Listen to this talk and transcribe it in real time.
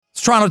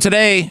It's Toronto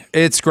Today.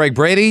 It's Greg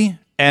Brady,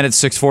 and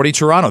it's 6:40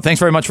 Toronto.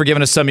 Thanks very much for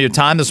giving us some of your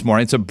time this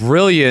morning. It's a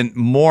brilliant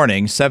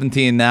morning,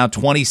 17 now,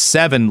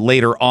 27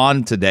 later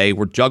on today.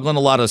 We're juggling a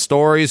lot of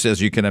stories,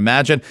 as you can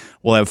imagine.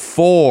 We'll have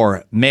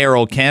 4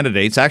 mayoral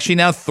candidates, actually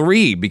now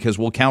 3, because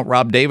we'll count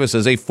Rob Davis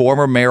as a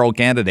former mayoral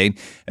candidate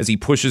as he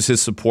pushes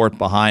his support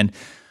behind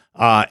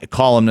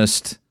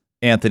columnist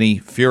Anthony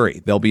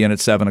Furey. They'll be in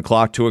at 7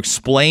 o'clock to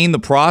explain the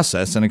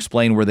process and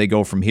explain where they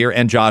go from here.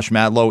 And Josh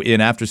Matlow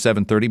in after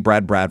 7:30,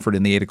 Brad Bradford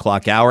in the 8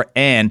 o'clock hour,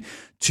 and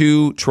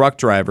 2 truck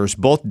drivers,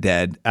 both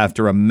dead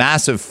after a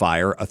massive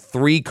fire, a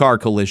 3-car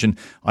collision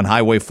on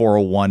Highway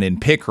 401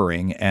 in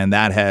Pickering. And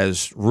that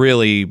has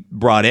really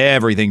brought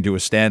everything to a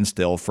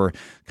standstill for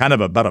kind of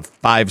about a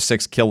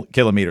 5-6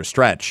 kilometer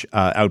stretch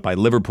out by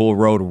Liverpool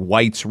Road,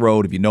 Whites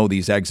Road. If you know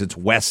these exits,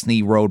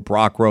 Westney Road,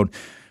 Brock Road.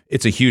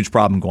 It's a huge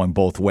problem going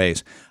both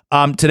ways.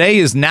 Today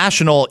is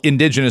National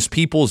Indigenous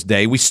Peoples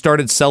Day. We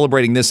started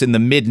celebrating this in the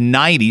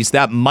mid-'90s.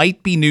 That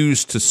might be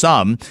news to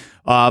some,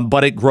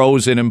 but it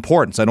grows in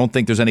importance. I don't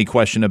think there's any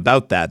question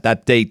about that.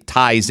 That date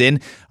ties in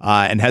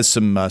and has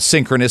some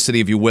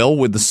synchronicity, if you will,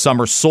 with the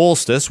summer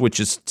solstice, which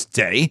is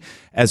today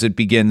as it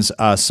begins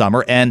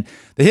summer. And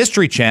the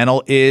History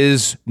Channel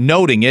is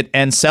noting it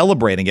and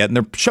celebrating it. And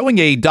they're showing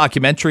a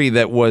documentary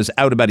that was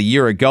out about a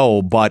year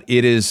ago, but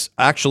it is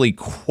actually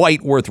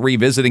quite worth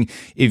revisiting.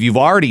 If you've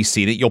already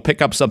seen it, you'll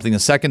pick up something the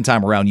second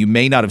time around you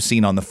may not have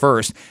seen on the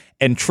first.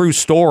 And True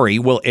Story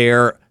will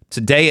air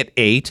today at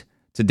 8,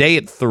 today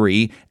at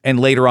 3, and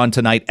later on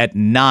tonight at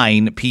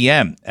 9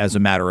 p.m., as a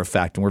matter of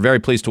fact. And we're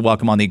very pleased to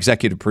welcome on the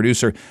executive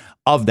producer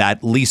of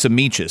that, Lisa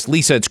Meeches.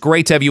 Lisa, it's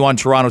great to have you on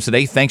Toronto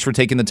today. Thanks for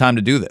taking the time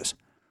to do this.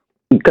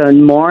 Good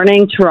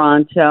morning,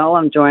 Toronto.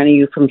 I'm joining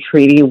you from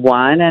Treaty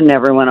 1, and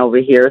everyone over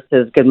here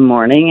says good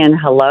morning and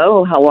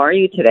hello. How are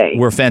you today?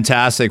 We're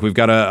fantastic. We've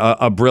got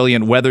a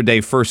brilliant weather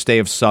day, first day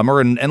of summer.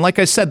 And like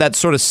I said, that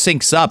sort of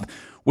syncs up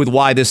with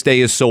why this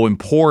day is so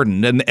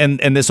important.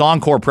 And this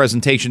encore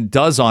presentation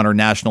does honor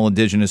National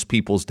Indigenous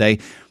Peoples Day.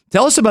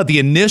 Tell us about the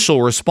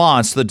initial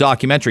response to the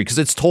documentary, because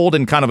it's told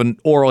in kind of an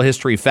oral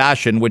history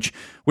fashion, which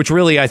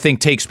really, I think,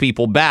 takes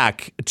people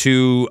back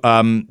to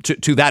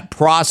that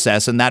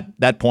process and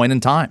that point in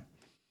time.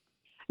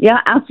 Yeah,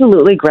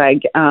 absolutely,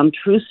 Greg.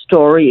 True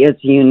Story is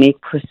a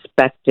unique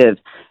perspective.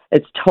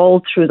 It's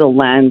told through the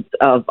lens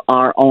of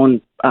our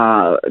own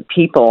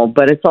people,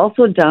 but it's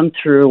also done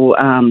through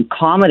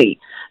comedy.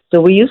 So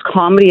we use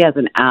comedy as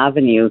an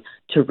avenue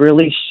to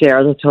really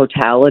share the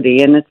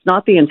totality, and it's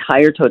not the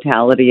entire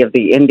totality of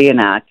the Indian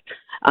Act,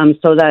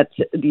 so that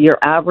your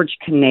average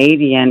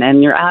Canadian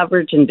and your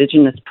average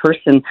Indigenous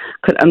person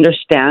could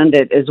understand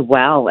it as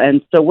well.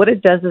 And so what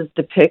it does is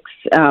depicts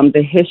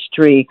the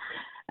history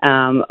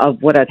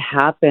of what had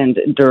happened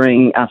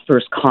during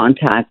First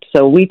Contact.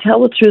 So we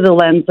tell it through the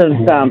lens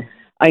of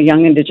a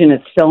young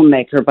Indigenous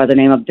filmmaker by the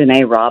name of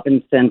Danae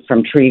Robinson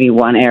from Treaty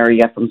 1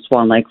 area from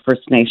Swan Lake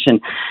First Nation.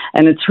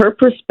 And it's her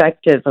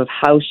perspective of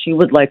how she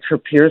would like her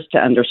peers to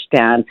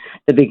understand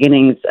the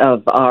beginnings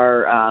of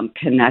our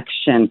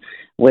connection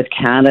with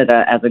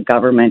Canada as a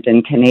government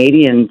and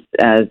Canadians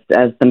as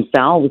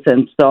themselves.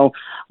 And so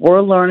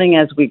we're learning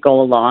as we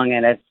go along,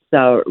 and it's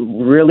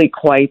really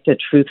quite a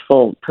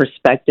truthful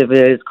perspective.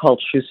 It is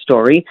called True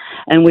Story,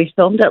 and we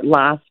filmed it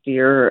last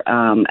year,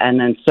 and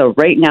then so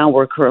right now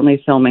we're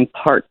currently filming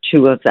part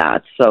 2 of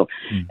that. So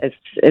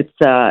it's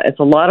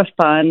a lot of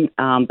fun,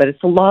 but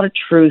it's a lot of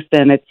truth,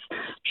 and it's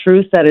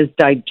truth that is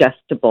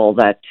digestible,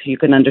 that you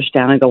can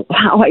understand and go,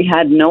 wow, I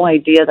had no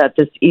idea that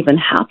this even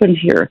happened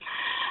here.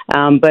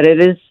 But it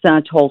is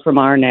told from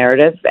our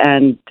narrative,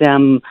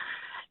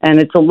 and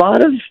it's a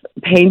lot of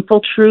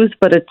painful truth,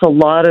 but it's a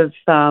lot of,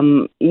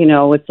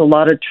 it's a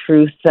lot of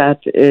truth that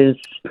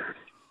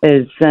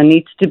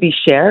needs to be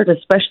shared,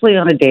 especially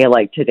on a day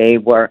like today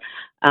where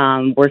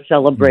we're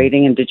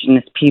celebrating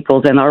Indigenous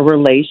peoples and our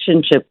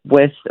relationship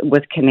with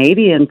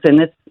Canadians,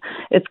 and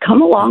it's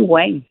come a long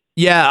way.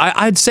 Yeah,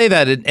 I'd say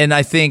that, and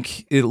I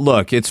think,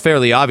 look, it's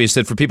fairly obvious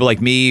that for people like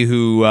me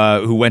who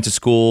went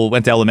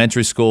to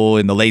elementary school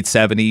in the late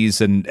 70s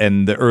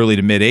and the early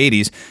to mid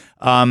 80s,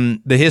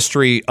 the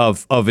history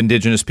of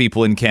Indigenous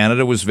people in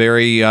Canada was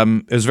very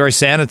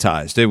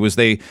sanitized. It was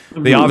they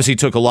obviously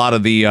took a lot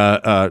of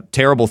the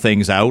terrible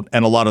things out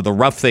and a lot of the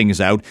rough things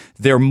out.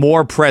 They're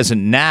more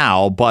present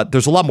now, but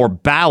there's a lot more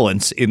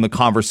balance in the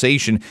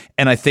conversation.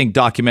 And I think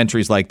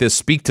documentaries like this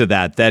speak to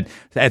that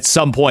at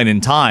some point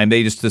in time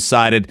they just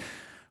decided,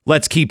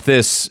 let's keep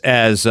this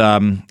as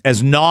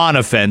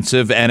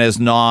non-offensive and as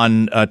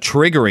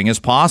non-triggering as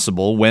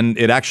possible, when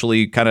it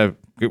actually kind of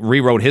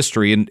rewrote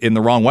history in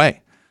the wrong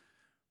way.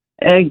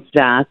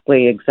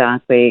 Exactly.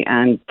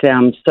 And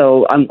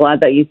so I'm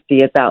glad that you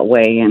see it that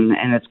way, and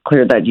it's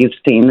clear that you've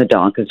seen the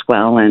doc as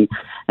well. And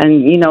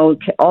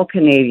all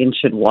Canadians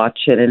should watch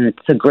it, and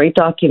it's a great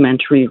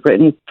documentary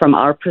written from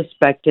our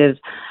perspective,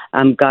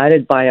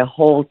 guided by a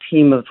whole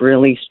team of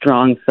really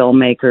strong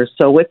filmmakers.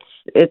 So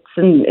it's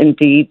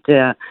indeed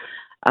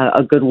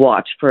a good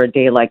watch for a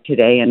day like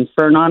today. And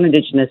for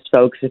non-Indigenous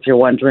folks, if you're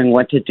wondering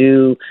what to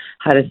do,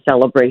 how to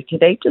celebrate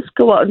today, just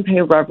go out and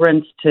pay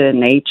reverence to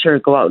nature.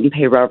 Go out and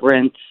pay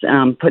reverence.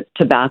 Put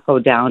tobacco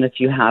down if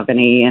you have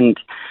any, and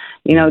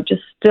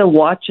just still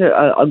watch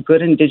a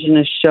good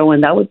Indigenous show,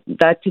 and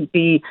that could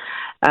be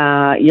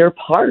your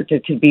part.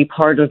 It could be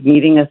part of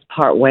meeting us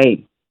part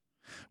way.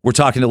 We're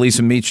talking to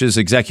Lisa Meeches,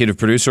 executive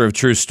producer of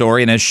True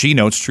Story. And as she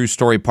notes, True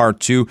Story Part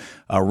 2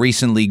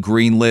 recently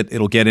greenlit.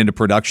 It'll get into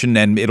production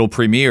and it'll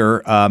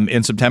premiere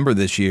in September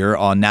this year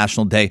on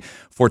National Day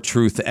for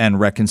Truth and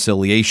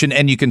Reconciliation.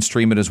 And you can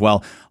stream it as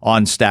well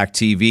on Stack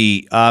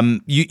TV.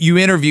 You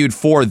interviewed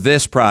for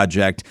this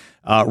project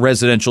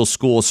residential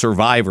school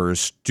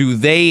survivors. Do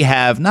they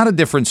have not a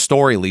different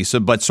story,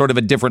 Lisa, but sort of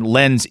a different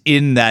lens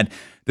in that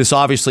this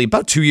obviously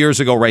about 2 years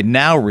ago right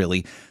now,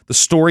 really, the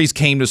stories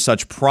came to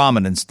such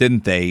prominence,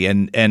 didn't they?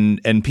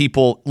 And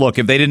people, look,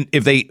 if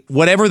they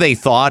whatever they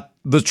thought,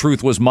 the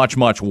truth was much,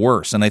 much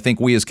worse. And I think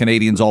we as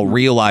Canadians all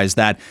realized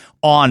that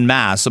en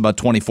masse about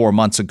 24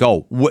 months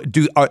ago.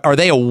 Are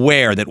they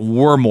aware that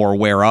we're more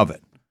aware of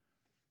it?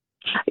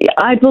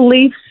 I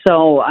believe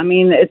so. I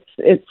mean,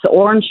 it's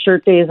Orange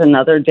Shirt Day is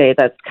another day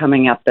that's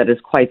coming up that is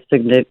quite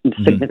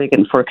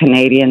significant for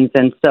Canadians.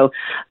 And so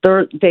there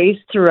are days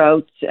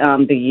throughout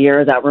the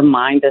year that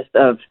remind us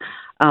of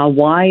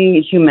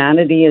why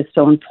humanity is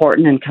so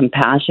important and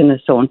compassion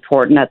is so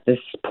important at this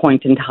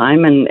point in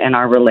time and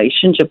our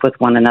relationship with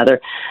one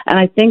another. And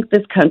I think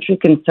this country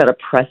can set a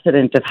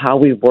precedent of how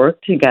we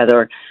work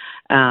together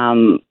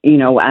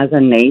as a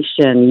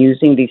nation,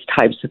 using these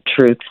types of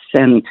truths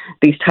and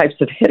these types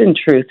of hidden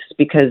truths,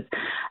 because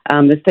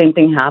the same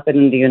thing happened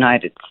in the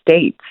United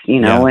States,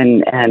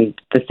 and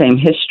the same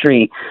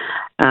history,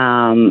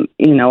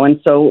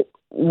 and so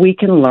we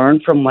can learn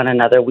from one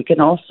another. We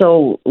can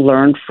also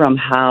learn from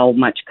how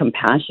much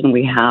compassion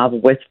we have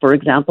with, for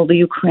example, the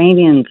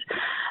Ukrainians.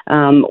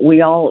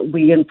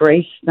 We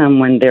embraced them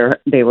when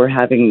they were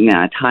having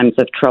times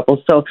of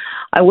trouble. So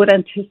I would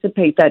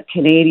anticipate that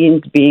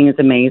Canadians, being as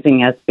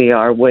amazing as they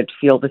are, would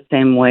feel the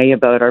same way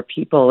about our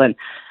people. And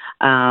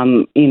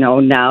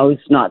now's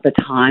not the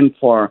time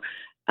for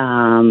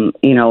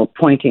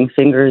pointing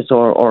fingers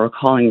or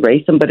calling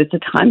racism, but it's a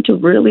time to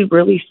really,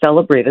 really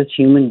celebrate as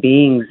human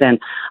beings. And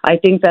I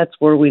think that's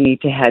where we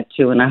need to head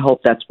to, and I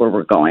hope that's where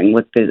we're going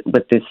with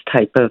this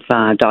type of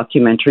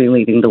documentary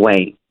leading the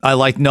way. I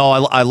like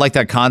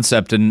that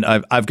concept, and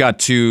I've got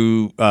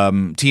two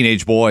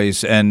teenage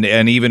boys, and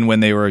even when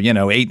they were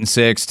 8 and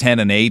 6, 10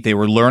 and 8, they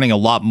were learning a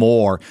lot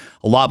more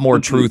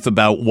truth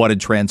about what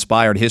had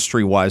transpired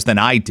history wise than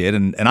I did,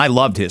 and I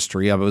loved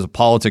history. I was a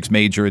politics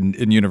major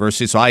in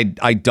university, so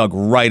I dug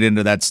right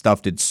into that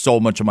stuff. Did so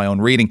much of my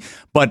own reading,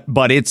 but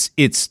it's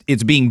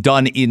being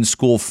done in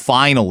school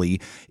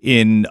finally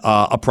in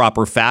a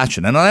proper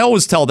fashion. And I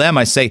always tell them,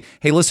 I say,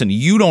 hey, listen,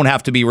 you don't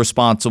have to be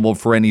responsible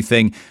for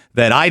anything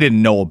that I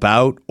didn't know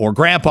about, or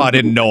grandpa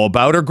didn't know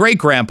about, or great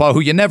grandpa who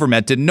you never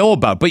met didn't know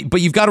about.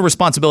 But you've got a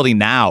responsibility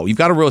now. You've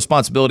got a real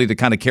responsibility to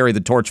kind of carry the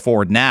torch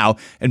forward now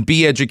and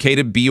be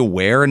educated, be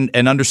aware, and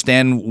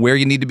understand where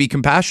you need to be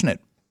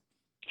compassionate.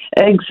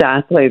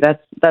 Exactly.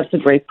 That's a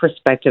great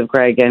perspective,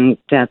 Greg, and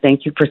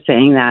thank you for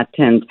saying that.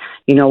 And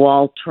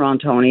all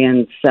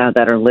Torontonians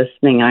that are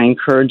listening, I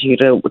encourage you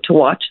to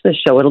watch the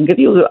show. It'll give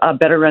you a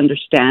better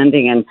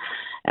understanding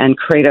and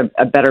create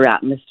a better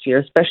atmosphere,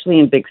 especially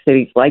in big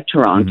cities like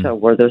Toronto,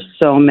 where there's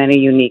so many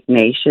unique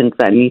nations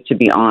that need to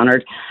be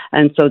honored.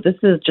 And so this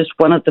is just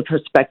one of the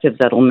perspectives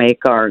that'll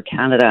make our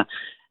Canada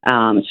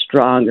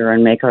stronger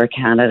and make our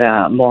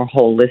Canada more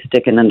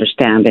holistic and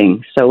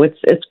understanding. So it's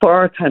for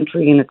our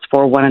country and it's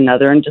for one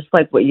another. And just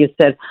like what you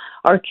said,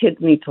 our kids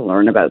need to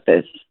learn about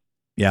this.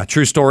 Yeah,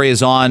 True Story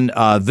is on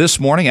this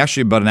morning,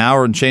 actually about an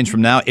hour and change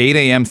from now, 8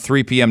 a.m.,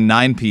 3 p.m.,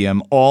 9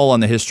 p.m., all on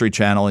the History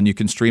Channel, and you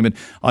can stream it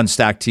on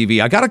Stack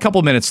TV. I got a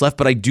couple minutes left,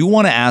 but I do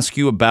want to ask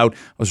you about, I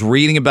was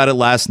reading about it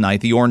last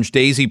night, the Orange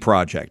Daisy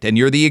Project, and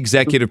you're the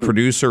executive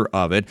producer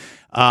of it.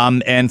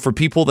 And for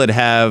people that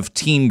have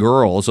teen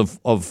girls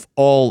of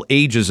all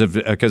ages,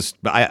 because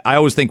I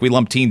always think we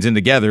lump teens in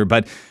together,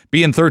 but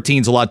being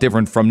 13 is a lot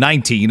different from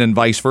 19 and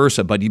vice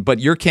versa. But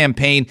your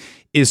campaign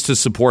is to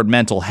support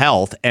mental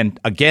health. And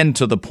again,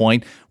 to the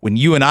point, when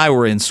you and I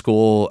were in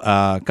school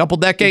a couple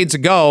decades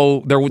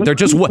ago, there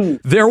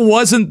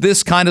wasn't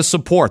this kind of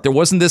support. There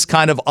wasn't this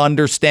kind of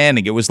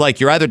understanding. It was like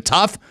you're either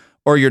tough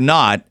or you're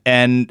not.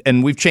 And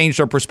we've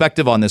changed our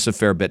perspective on this a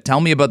fair bit. Tell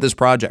me about this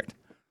project.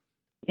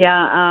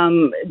 Yeah,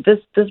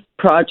 this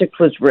project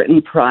was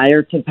written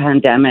prior to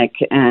pandemic,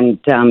 and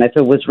if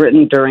it was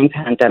written during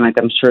pandemic,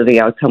 I'm sure the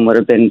outcome would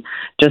have been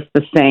just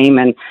the same.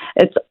 And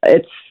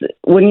it's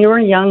when you're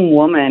a young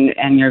woman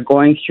and you're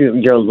going through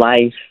your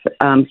life,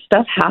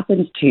 stuff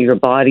happens to you, your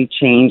body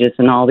changes,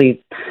 and all these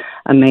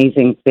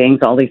amazing things,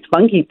 all these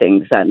funky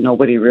things that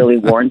nobody really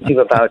warns you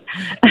about.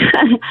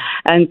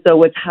 And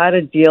so it's how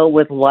to deal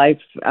with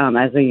life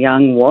as a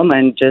young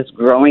woman, just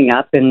growing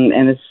up in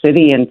a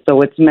city, and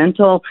so it's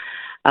mental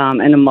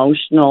and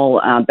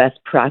emotional best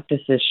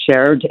practices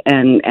shared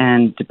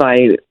and by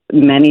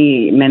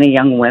many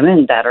young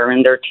women that are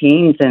in their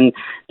teens, and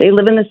they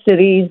live in the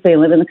cities, they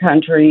live in the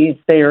countries,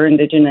 they are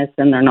Indigenous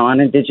and they're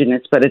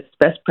non-Indigenous, but it's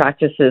best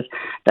practices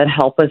that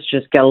help us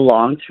just get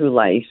along through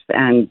life.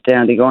 And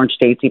the Orange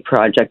Daisy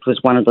Project was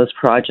one of those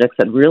projects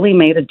that really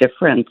made a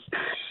difference.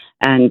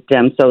 And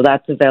so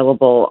that's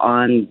available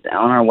on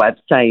our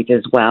website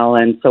as well.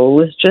 And so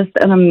it was just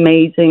an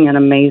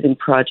amazing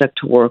project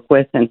to work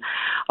with. And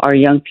our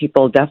young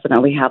people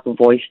definitely have a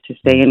voice to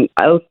say. And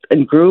out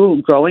and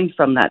growing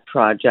from that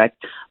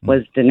project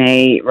was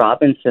Danae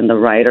Robinson, the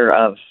writer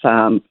of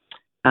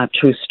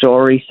True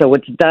Story. So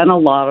it's done a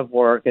lot of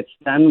work. It's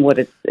done what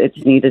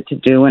it's needed to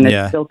do, and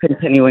it's still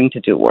continuing to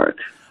do work.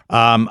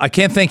 I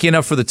can't thank you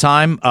enough for the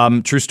time.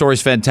 True Story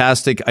is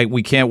fantastic.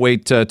 We can't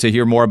wait to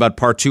hear more about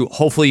part 2.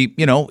 Hopefully,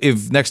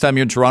 if next time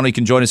you're in Toronto, you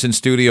can join us in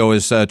studio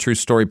as True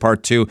Story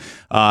part 2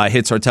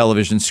 hits our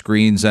television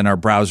screens and our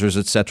browsers,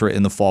 etc.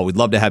 in the fall. We'd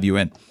love to have you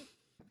in.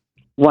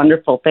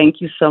 Wonderful. Thank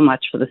you so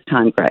much for this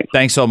time, Greg.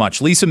 Thanks so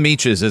much. Lisa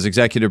Meeches is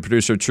executive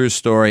producer of True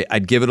Story.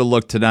 I'd give it a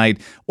look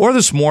tonight or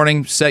this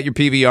morning. Set your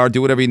PVR,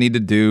 do whatever you need to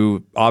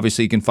do.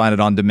 Obviously, you can find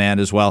it on demand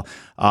as well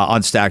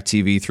on Stack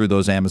TV through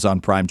those Amazon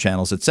Prime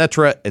channels,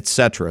 etc.,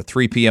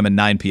 3 p.m. and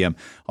 9 p.m.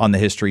 on the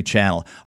History Channel.